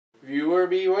Viewer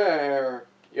beware.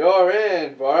 You're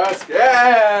in for a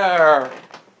scare!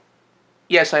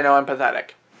 Yes, I know I'm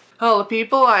pathetic. Hello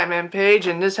people, I'm M-Page,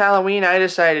 and this Halloween I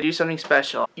decided to do something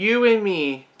special. You and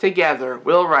me, together,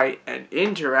 will write an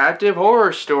interactive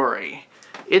horror story.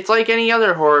 It's like any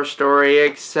other horror story,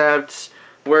 except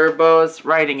we're both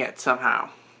writing it somehow.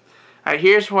 Alright,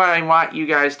 here's what I want you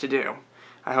guys to do.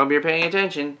 I hope you're paying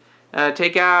attention.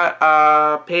 Take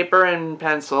out paper and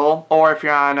pencil, or if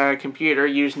you're on a computer,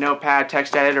 use Notepad,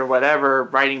 TextEdit, or whatever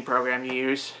writing program you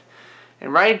use,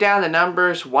 and write down the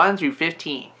numbers 1 through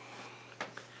 15.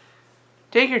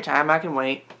 Take your time, I can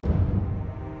wait.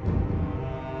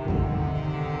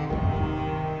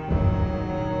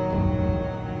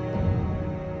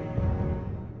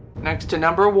 Next to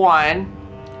number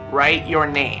 1, write your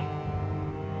name.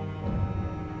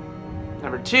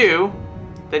 Number 2,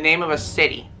 the name of a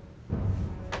city.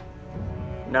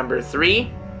 Number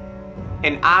 3,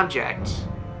 an object.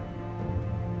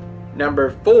 Number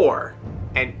 4,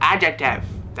 an adjective.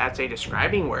 That's a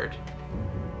describing word.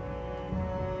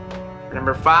 For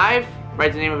number 5,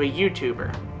 write the name of a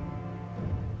YouTuber.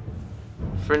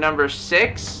 For number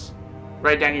 6,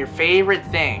 write down your favorite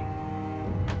thing.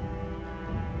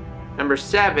 Number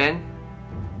 7,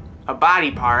 a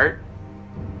body part.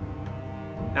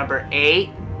 Number 8,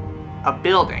 a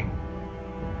building.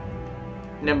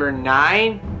 Number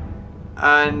 9,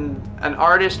 an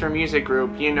artist or music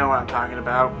group. You know what I'm talking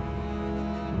about.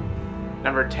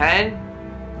 Number 10,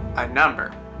 a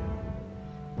number.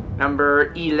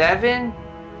 Number 11,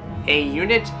 a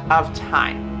unit of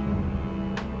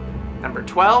time. Number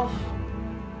 12,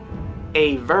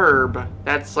 a verb.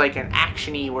 That's like an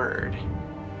action-y word.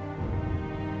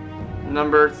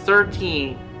 Number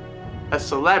 13, a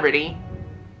celebrity.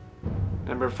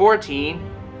 Number 14,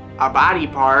 a body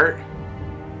part.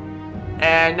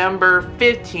 And number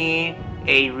 15,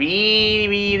 a really,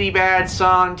 really bad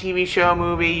song, TV show,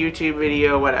 movie, YouTube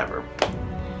video, whatever.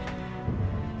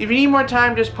 If you need more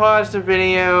time, just pause the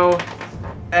video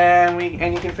and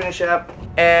you can finish up.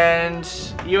 And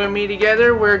you and me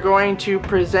together, we're going to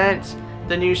present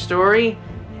the new story.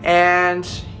 And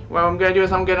what I'm going to do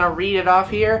is I'm going to read it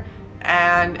off here.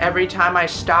 And every time I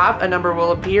stop, a number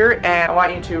will appear. And I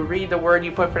want you to read the word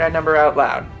you put for that number out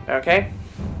loud. Okay?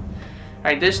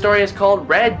 Alright, this story is called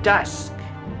Red Dusk.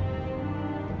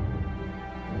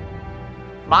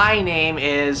 My name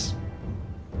is...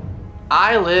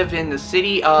 I live in the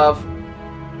city of...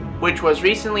 which was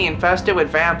recently infested with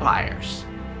vampires.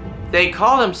 They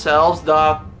call themselves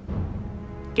the...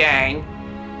 Gang.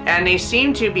 And they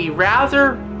seem to be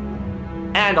rather...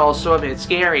 and also a bit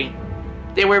scary.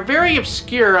 They were very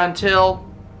obscure until...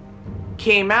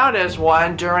 came out as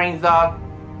one during the...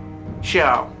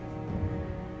 show.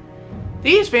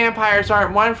 These vampires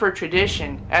aren't one for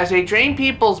tradition, as they drain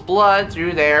people's blood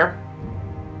through their...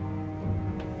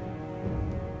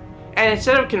 and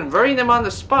instead of converting them on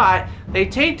the spot, they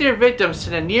take their victims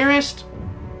to the nearest...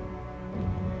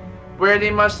 where they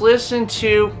must listen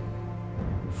to...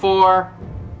 for...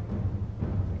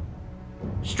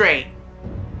 straight.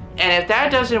 And if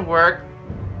that doesn't work,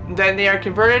 then they are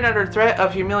converted under threat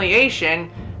of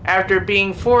humiliation after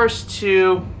being forced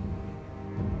to...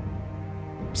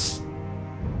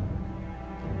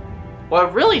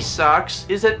 What really sucks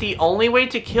is that the only way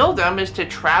to kill them is to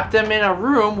trap them in a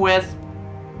room with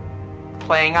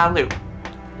playing on loop.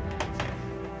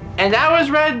 And that was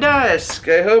Red Dusk.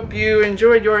 I hope you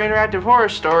enjoyed your interactive horror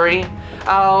story.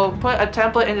 I'll put a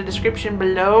template in the description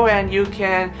below and you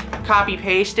can copy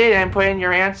paste it and put in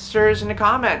your answers in the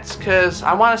comments, because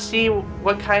I want to see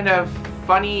what kind of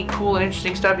funny, cool, and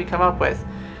interesting stuff you come up with.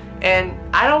 And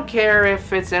I don't care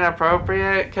if it's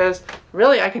inappropriate, because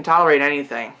really I can tolerate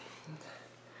anything.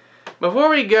 Before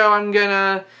we go, I'm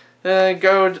gonna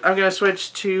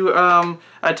switch to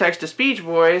a text-to-speech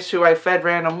voice who I fed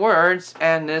random words,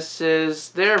 and this is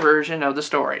their version of the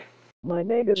story. My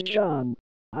name is John.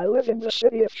 I live in the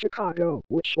city of Chicago,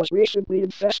 which was recently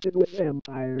infested with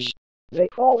vampires. They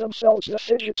call themselves the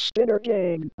Fidget Spinner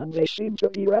Gang, and they seem to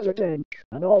be rather dank,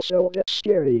 and also a bit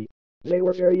scary. They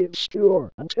were very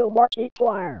obscure until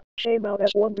Markiplier came out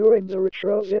as one during the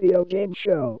retro video game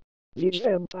show. These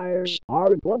vampires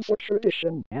aren't one for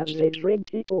tradition, as they drain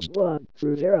people's blood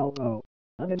through their elbow.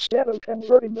 And instead of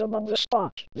converting them on the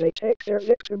spot, they take their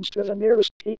victims to the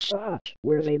nearest Pizza Hut,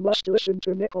 where they must listen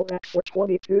to Nickelback for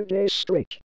 22 days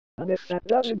straight. And if that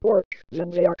doesn't work,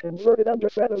 then they are converted under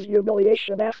threat of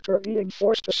humiliation after being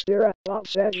forced to stare at Bob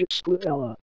Saget's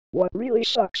glutella. What really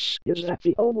sucks is that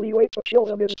the only way to kill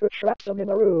them is to trap them in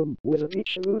a room with a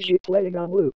Beach Uzi playing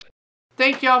on loop.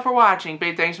 Thank you all for watching.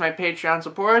 Big thanks to my Patreon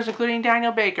supporters, including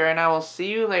Daniel Baker, and I will see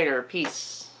you later.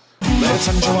 Peace. It's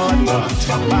sensual and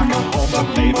come back home to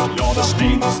play. You're the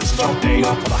snake, this is your day.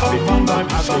 For the happy fun time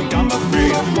has begun to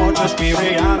fade. Watch us we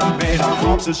reanimate our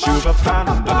corpses you've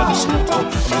abandoned and dismantled.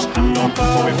 Mishandled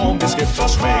before we won't be skipped or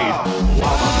swayed.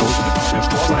 While my nose in the darkness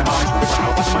draws my mind, we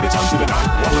crowd that's mighty time to deny.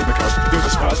 What will because do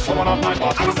this first for one of my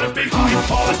part. I was left behind,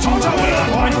 all this talk I will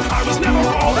unwind. I was never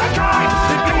all that kind.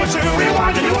 If you were to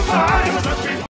rewind and you were blind, it was